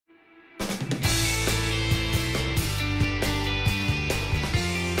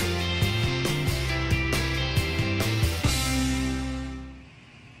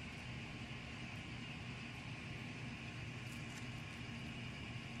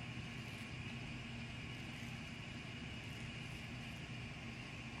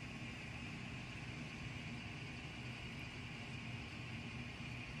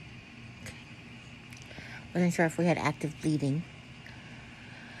Wasn't sure if we had active bleeding.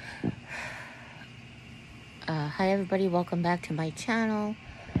 Hi everybody, welcome back to my channel.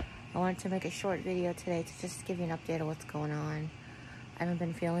 I wanted to make a short video today to just give you an update of what's going on. I haven't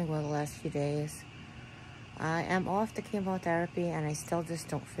been feeling well the last few days. I am off the chemotherapy and I still just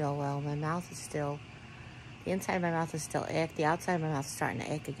don't feel well. My mouth is still, the inside of my mouth is still ick. The outside of my mouth is starting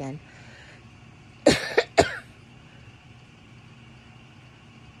to ache again.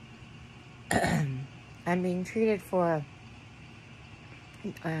 I'm being treated for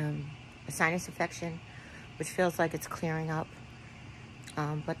a sinus infection, which feels like it's clearing up.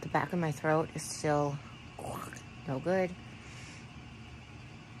 But the back of my throat is still no good.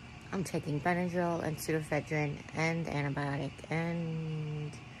 I'm taking Benadryl and pseudoephedrine and antibiotic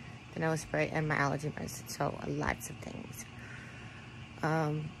and the nose spray and my allergy medicine. So lots of things.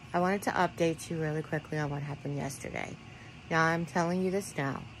 I wanted to update you really quickly on what happened yesterday. Now, I'm telling you this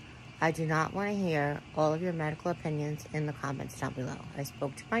now. I do not want to hear all of your medical opinions in the comments down below. I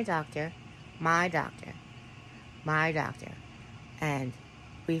spoke to my doctor, and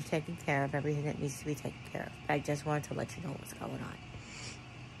we've taken care of everything that needs to be taken care of. I just wanted to let you know what's going on.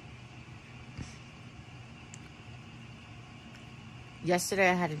 Yesterday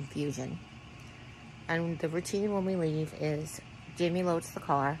I had infusion, and the routine when we leave is Jamie loads the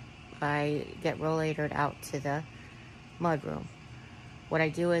car. I get rollated out to the mudroom. What I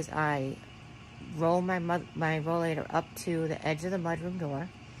do is I roll my rollator up to the edge of the mudroom door.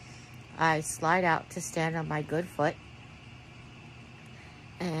 I slide out to stand on my good foot,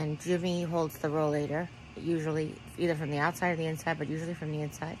 and Jimmy holds the rollator, usually either from the outside or the inside, but usually from the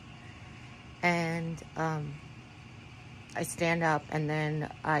inside. And I stand up, and then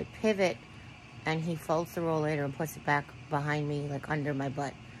I pivot, and he folds the rollator and puts it back behind me, like under my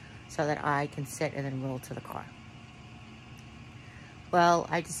butt, so that I can sit and then roll to the car. Well,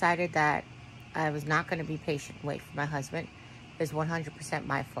 I decided that I was not going to be patient and wait for my husband. It's 100%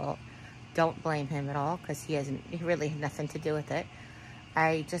 my fault. Don't blame him at all, because he really had nothing to do with it.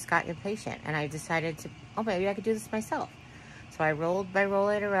 I just got impatient, and I decided to, oh, maybe I could do this myself. So I rolled my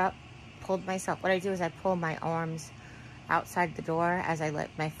rollator up, pulled myself. What I do is I pull my arms outside the door as I let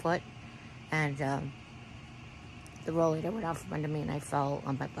my foot, and the rollator went out from under me, and I fell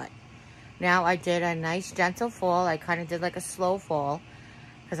on my butt. Now, I did a nice gentle fall. I kind of did like a slow fall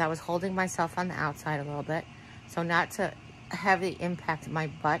because I was holding myself on the outside a little bit. So not to heavily impact my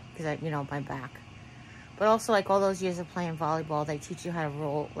butt because, my back. But also, like all those years of playing volleyball, they teach you how to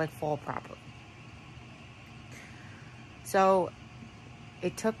roll, like fall properly. So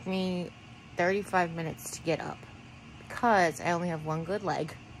it took me 35 minutes to get up because I only have one good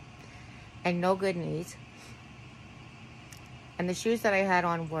leg and no good knees. And the shoes that I had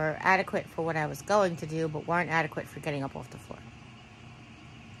on were adequate for what I was going to do, but weren't adequate for getting up off the floor.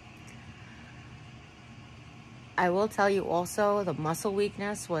 I will tell you also, the muscle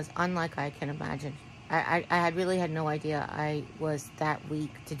weakness was unlike I can imagine. I had really had no idea I was that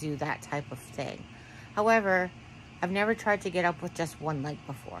weak to do that type of thing. However, I've never tried to get up with just one leg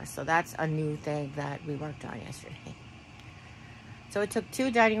before, so that's a new thing that we worked on yesterday. So it took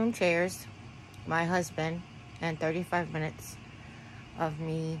 2 dining room chairs, my husband, and 35 minutes of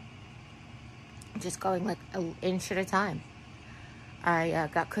me just going like an inch at a time. I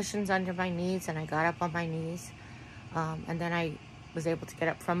got cushions under my knees, and I got up on my knees, and then I was able to get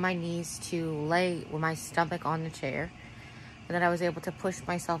up from my knees to lay with my stomach on the chair, and then I was able to push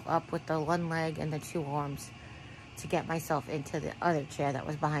myself up with the one leg and the 2 arms to get myself into the other chair that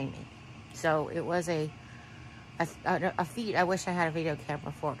was behind me. So it was a feat I wish I had a video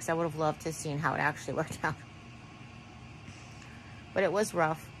camera for, because I would have loved to have seen how it actually worked out. But it was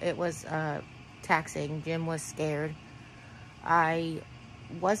rough. It was taxing. Jim was scared. I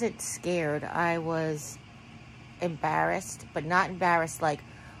wasn't scared. I was embarrassed, but not embarrassed like,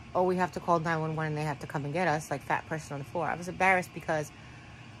 oh, we have to call 911 and they have to come and get us, like fat person on the floor. I was embarrassed because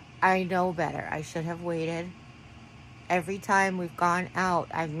I know better. I should have waited. Every time we've gone out,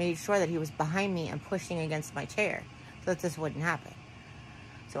 I've made sure that he was behind me and pushing against my chair so that this wouldn't happen.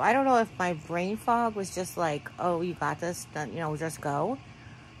 So I don't know if my brain fog was just like, oh, you got this, then, just go.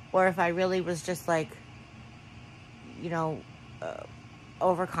 Or if I really was just like,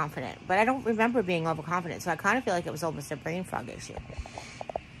 overconfident. But I don't remember being overconfident, so I kind of feel like it was almost a brain fog issue.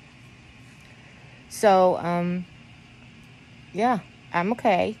 So, yeah, I'm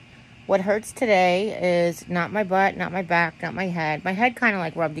okay. What hurts today is not my butt, not my back, not my head. My head kind of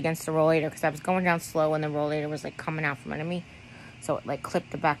like rubbed against the rollator because I was going down slow and the rollator was like coming out from under me. So it like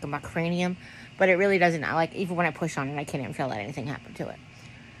clipped the back of my cranium. But it really doesn't, like, even when I push on it, I can't even feel that anything happened to it.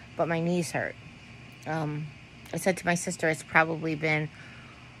 But my knees hurt. I said to my sister, it's probably been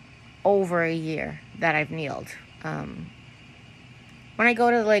over a year that I've kneeled. When I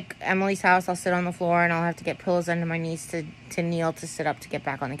go to, like, Emily's house, I'll sit on the floor and I'll have to get pillows under my knees to kneel, to sit up, to get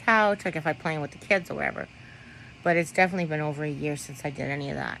back on the couch, like if I'm playing with the kids or whatever. But it's definitely been over a year since I did any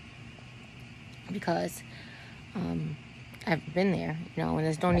of that. Because I've been there, you know, and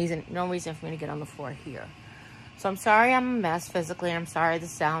there's no reason for me to get on the floor here. So I'm sorry I'm a mess physically, and I'm sorry the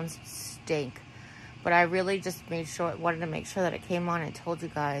sounds stink. But I really just wanted to make sure that it came on and told you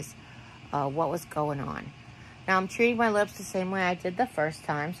guys what was going on. Now, I'm treating my lips the same way I did the first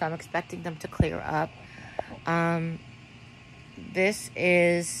time, so I'm expecting them to clear up. This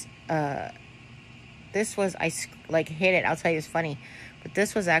was, I like hit it. I'll tell you, it's funny. But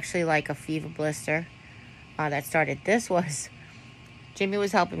this was actually like a fever blister that started. Jimmy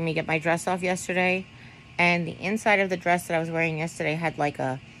was helping me get my dress off yesterday. And the inside of the dress that I was wearing yesterday had like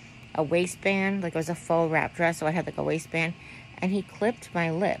a waistband. Like it was a faux wrap dress, so it had like a waistband. And he clipped my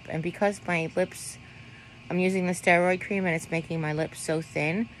lip. And because my lips, I'm using the steroid cream and it's making my lips so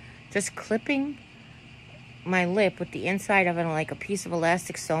thin, just clipping my lip with the inside of it, like a piece of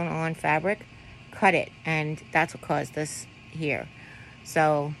elastic sewn on fabric, cut it. And that's what caused this here.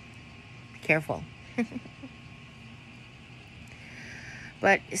 So, be careful.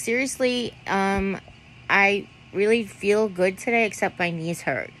 But seriously, I really feel good today, except my knees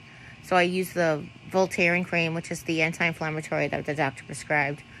hurt. So I used the Voltaren cream, which is the anti-inflammatory that the doctor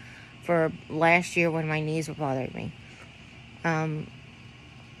prescribed for last year when my knees were bothering me.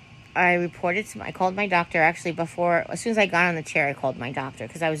 I called my doctor actually as soon as I got on the chair, I called my doctor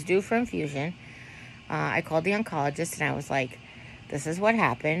because I was due for infusion. I called the oncologist and I was like, this is what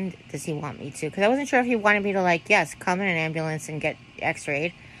happened. Does he want me to? Because I wasn't sure if he wanted me to, like, yes, come in an ambulance and get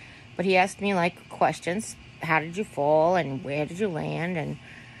x-rayed. But he asked me, like, questions. How did you fall? And where did you land? And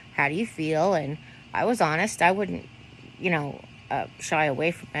how do you feel? And I was honest. I wouldn't, shy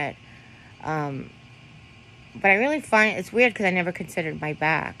away from it. But I really find it's weird because I never considered my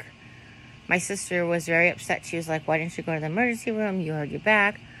back. My sister was very upset. She was like, why didn't you go to the emergency room? You hurt your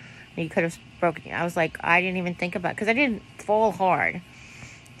back. You could have broken it. I was like, I didn't even think about it because I didn't fall hard.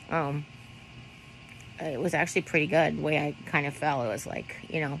 It was actually pretty good the way I kind of fell. It was like,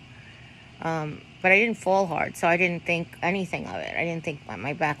 but I didn't fall hard, so I didn't think anything of it. I didn't think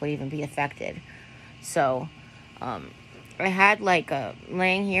my back would even be affected. So I had like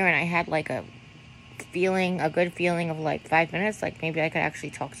laying here, and I had like a good feeling of like 5 minutes, like maybe I could actually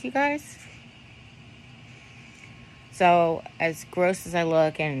talk to you guys. So, as gross as I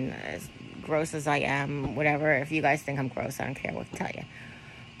look and as gross as I am, whatever, if you guys think I'm gross, I don't care what to tell you.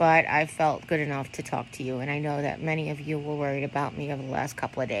 But I felt good enough to talk to you, and I know that many of you were worried about me over the last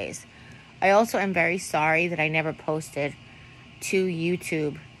couple of days. I also am very sorry that I never posted to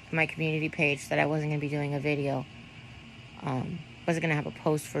YouTube, my community page, that I wasn't going to be doing a video. Wasn't going to have a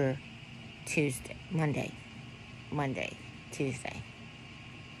post for Tuesday.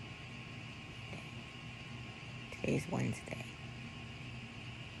 Today's Wednesday.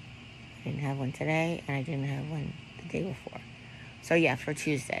 I didn't have one today, and I didn't have one the day before. So yeah, for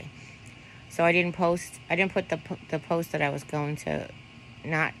Tuesday. So I didn't post. I didn't put the post that I was going to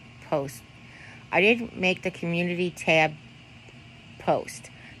not post. I didn't make the community tab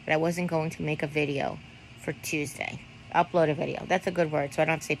post that I wasn't going to make a video for Tuesday. Upload a video. That's a good word, so I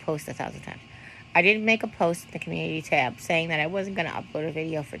don't have to say post 1,000 times. I didn't make a post in the community tab saying that I wasn't going to upload a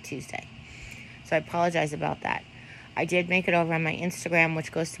video for Tuesday. So I apologize about that. I did make it over on my Instagram,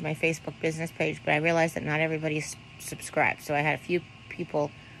 which goes to my Facebook business page, but I realized that not everybody is subscribed. So I had a few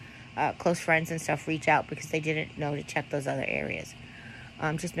people, close friends and stuff, reach out because they didn't know to check those other areas.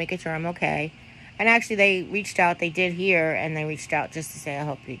 Just making sure I'm okay. And actually, they reached out. They did hear, and they reached out just to say, I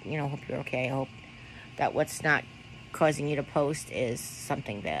hope hope you're okay. I hope that what's not causing you to post is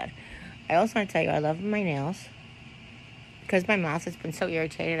something bad. I also want to tell you I love my nails. Because my mouth has been so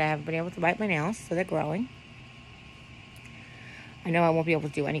irritated, I haven't been able to bite my nails, so they're growing. I know I won't be able to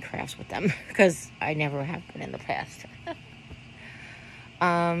do any crafts with them because I never have been in the past.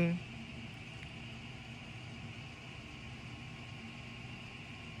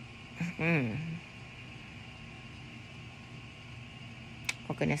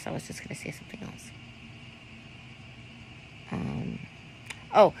 Oh goodness, I was just going to say something else.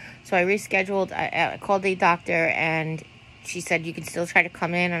 So I rescheduled. I called the doctor and she said you can still try to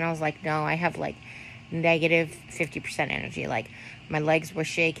come in, and I was like, no, I have like negative 50% energy. Like my legs were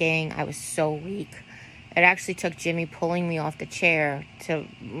shaking. I was so weak. It actually took Jimmy pulling me off the chair to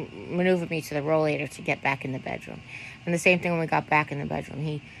maneuver me to the rollator to get back in the bedroom. And the same thing when we got back in the bedroom.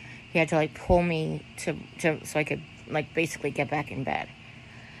 He had to like pull me to so I could like basically get back in bed.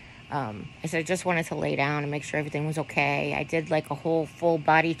 I said I just wanted to lay down and make sure everything was okay. I did like a whole full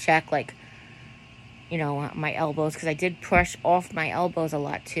body check, like, you know, my elbows, because I did push off my elbows a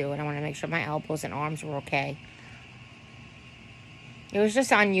lot too, and I want to make sure my elbows and arms were okay. It was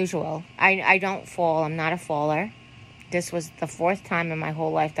just unusual. I don't fall. I'm not a faller. This was the 4th time in my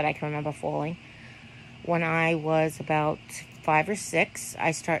whole life that I can remember falling. When I was about 5 or 6,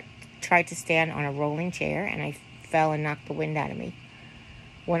 I tried to stand on a rolling chair, and I fell and knocked the wind out of me.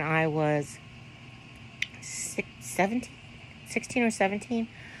 When I was 16 or 17,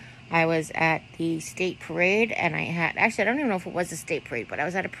 I was at the state parade, and actually, I don't even know if it was a state parade, but I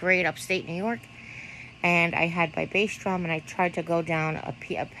was at a parade upstate New York, and I had my bass drum, and I tried to go down a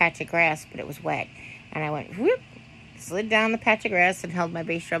patch of grass, but it was wet, and I went whoop, slid down the patch of grass and held my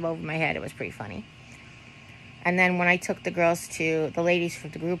bass drum over my head. It was pretty funny. And then when I took the ladies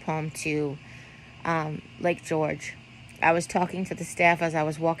from the group home to Lake George, I was talking to the staff as I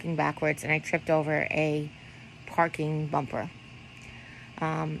was walking backwards, and I tripped over a parking bumper.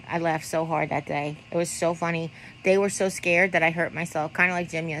 I laughed so hard that day. It was so funny. They were so scared that I hurt myself, kind of like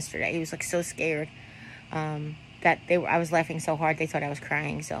Jim yesterday. He was like so scared I was laughing so hard they thought I was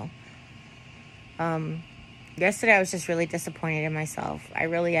crying. So yesterday I was just really disappointed in myself. I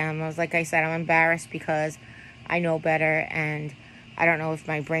really am. Like I said, I'm embarrassed because I know better, and I don't know if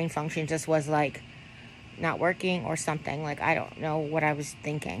my brain function just was like not working or something. Like, I don't know what I was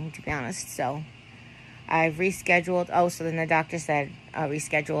thinking, to be honest. So I've rescheduled. So then the doctor said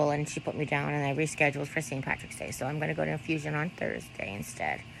reschedule, and she put me down, and I rescheduled for St. Patrick's Day. So I'm going to go to infusion on Thursday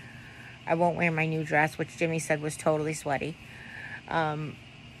instead. I won't wear my new dress, which Jimmy said was totally sweaty. But I'm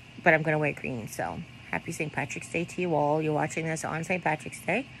going to wear green. So happy St. Patrick's Day to you all. You're watching this on St. Patrick's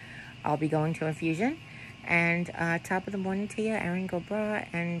Day. I'll be going to infusion. And top of the morning to you, Erin Gobra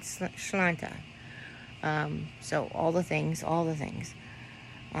and Shlanta. So all the things.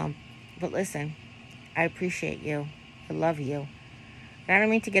 But listen, I appreciate you. I love you. And I don't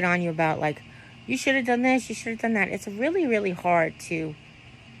mean to get on you about, like, you should have done this, you should have done that. It's really, really hard to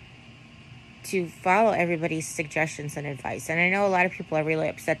follow everybody's suggestions and advice. And I know a lot of people are really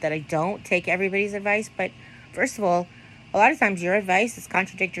upset that I don't take everybody's advice. But first of all, a lot of times your advice is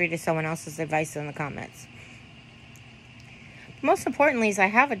contradictory to someone else's advice in the comments. Most importantly is I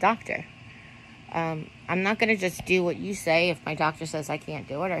have a doctor. I'm not going to just do what you say. If my doctor says I can't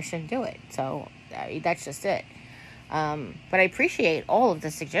do it, I shouldn't do it. So that's just it. But I appreciate all of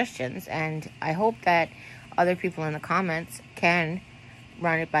the suggestions, and I hope that other people in the comments can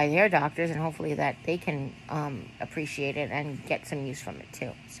run it by their doctors, and hopefully that they can appreciate it and get some use from it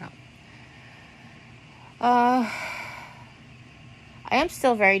too. So I am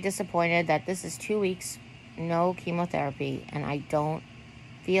still very disappointed that this is 2 weeks, no chemotherapy, and I don't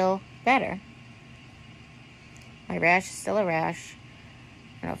feel better. My rash is still a rash.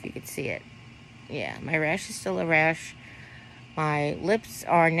 I don't know if you could see it. Yeah, my rash is still a rash. My lips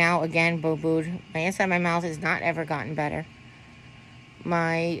are now again boo-booed. My inside of my mouth has not ever gotten better.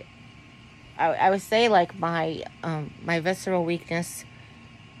 I would say, like, my visceral weakness,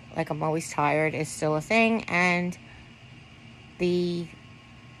 like I'm always tired, is still a thing. And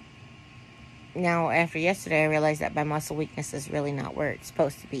now after yesterday, I realized that my muscle weakness is really not where it's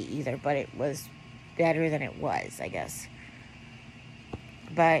supposed to be either. But it was better than it was, I guess.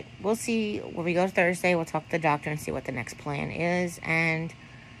 But we'll see. When we go Thursday, we'll talk to the doctor and see what the next plan is. And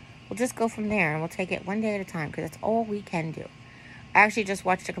we'll just go from there. And we'll take it one day at a time, because that's all we can do. I actually just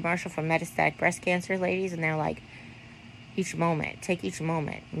watched a commercial for metastatic breast cancer, ladies. And they're like, each moment. Take each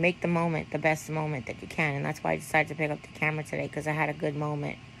moment. Make the moment the best moment that you can. And that's why I decided to pick up the camera today, because I had a good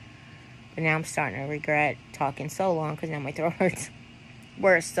moment. But now I'm starting to regret talking so long, because now my throat hurts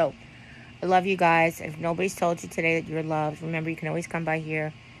worse. So I love you guys. If nobody's told you today that you're loved, remember, you can always come by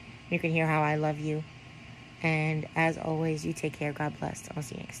here. You can hear how I love you. And as always, you take care. God bless. I'll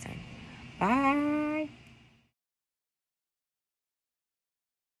see you next time. Bye.